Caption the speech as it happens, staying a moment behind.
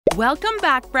Welcome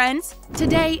back, friends!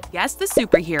 Today, Guess the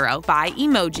Superhero by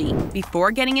Emoji. Before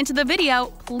getting into the video,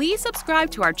 please subscribe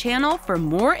to our channel for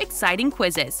more exciting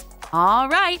quizzes. All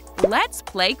right, let's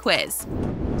play quiz.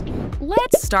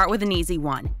 Let's start with an easy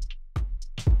one.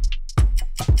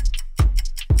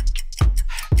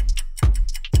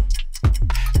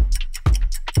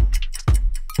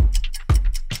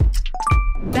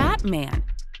 Batman.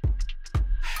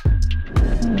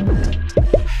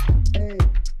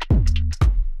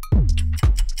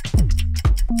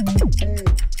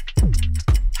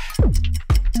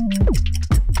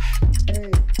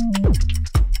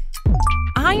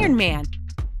 Iron Man.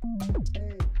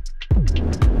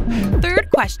 Third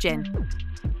question.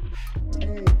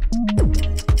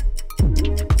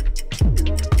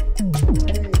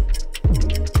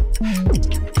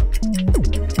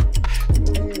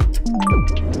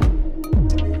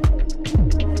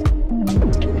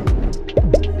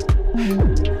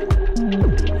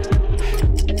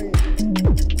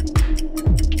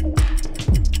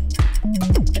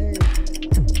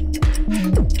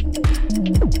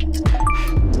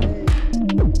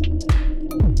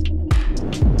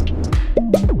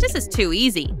 This is too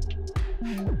easy.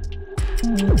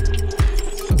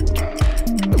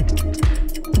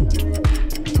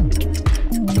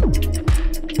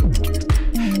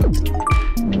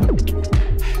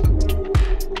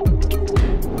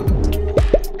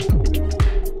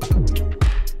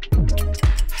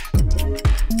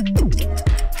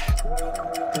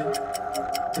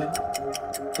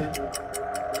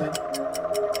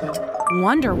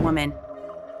 Wonder Woman.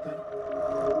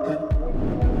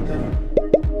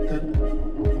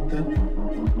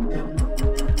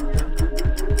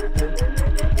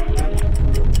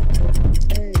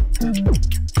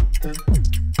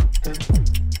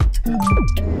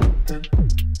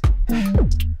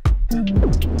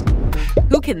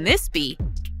 Who can this be?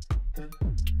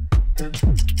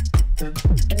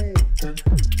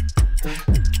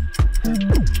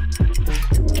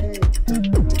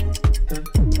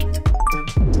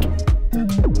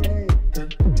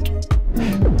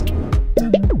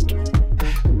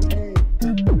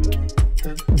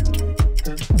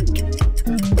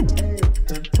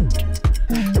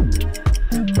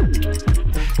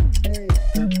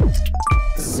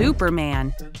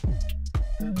 Superman.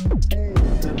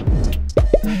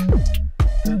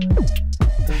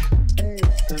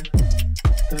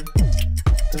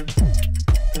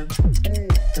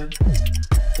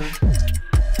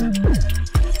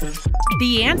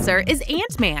 The answer is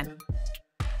Ant-Man.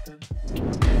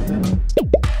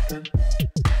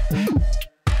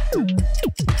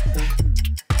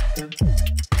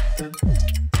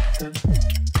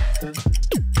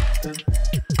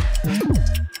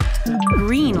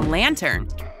 Green Lantern.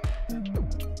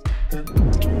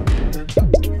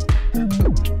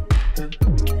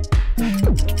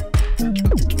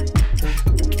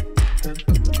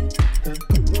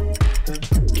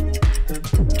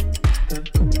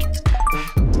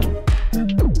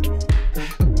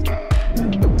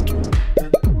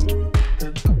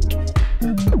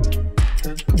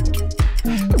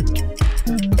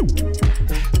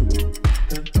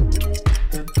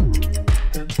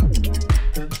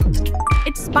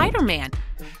 It's Spider-Man.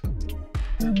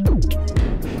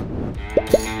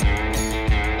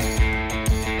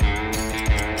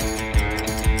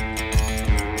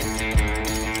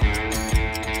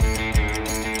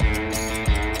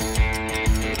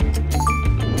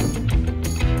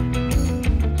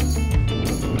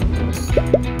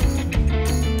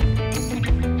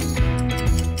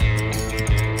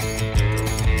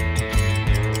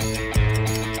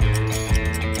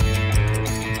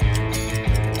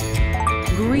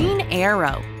 Green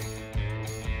Arrow.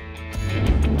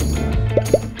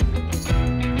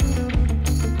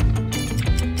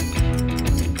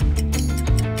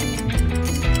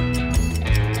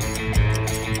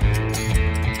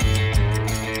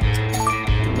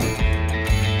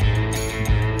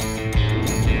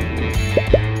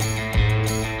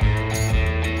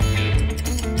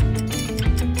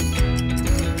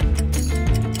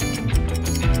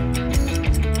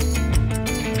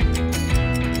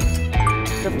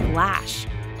 The Flash.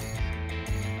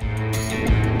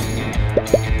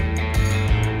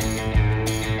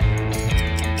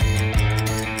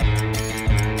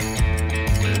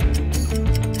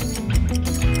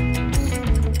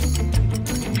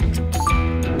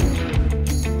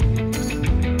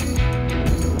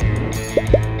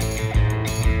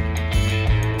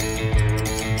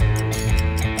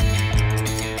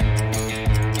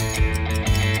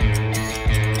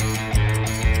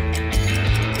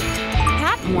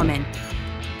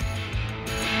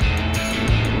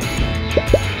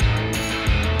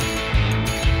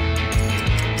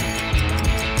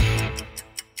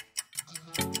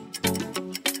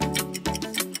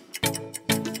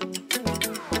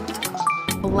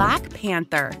 Black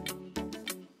Panther.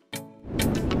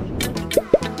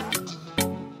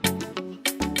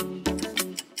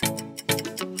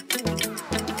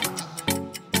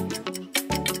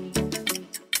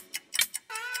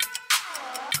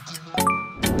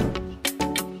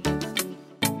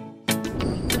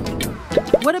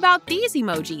 What about these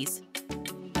emojis?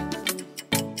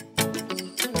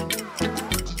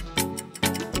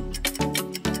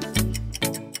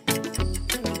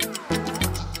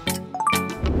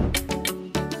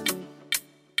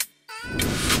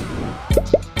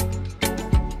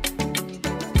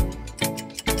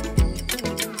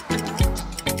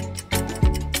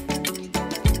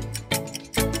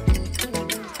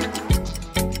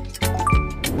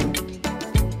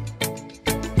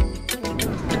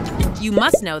 You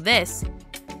must know this.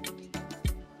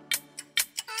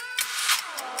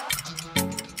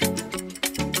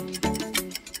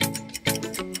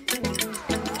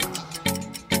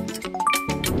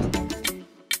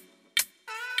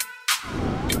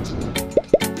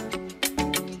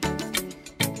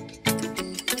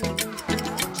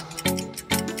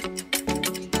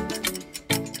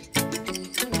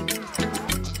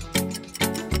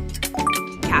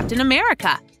 Captain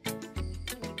America.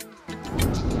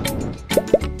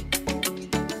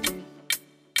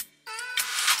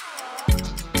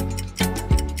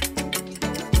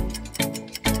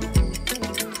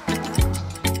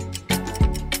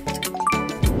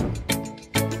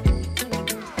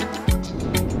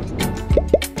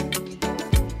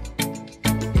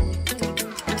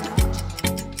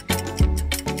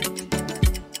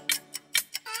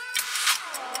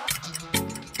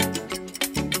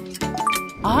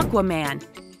 Aquaman.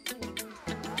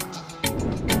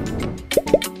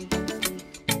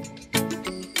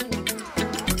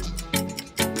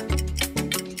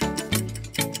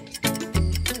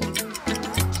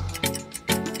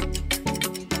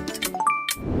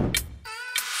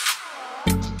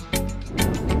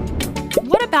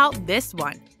 What about this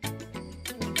one?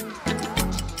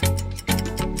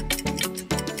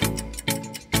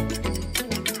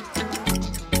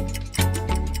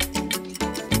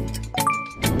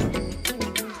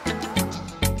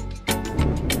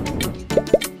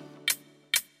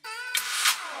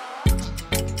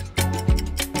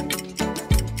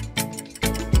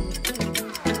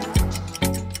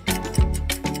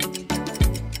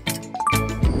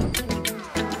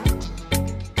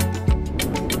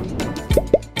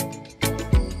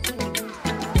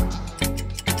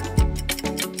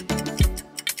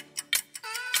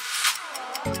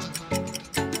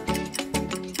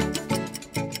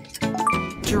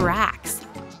 Drax.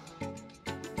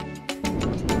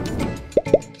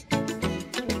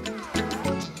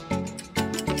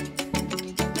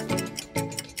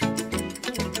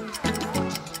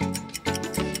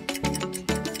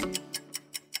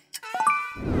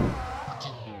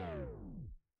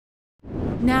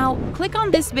 Now, click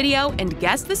on this video and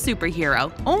guess the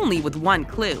superhero, only with one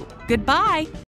clue. Goodbye!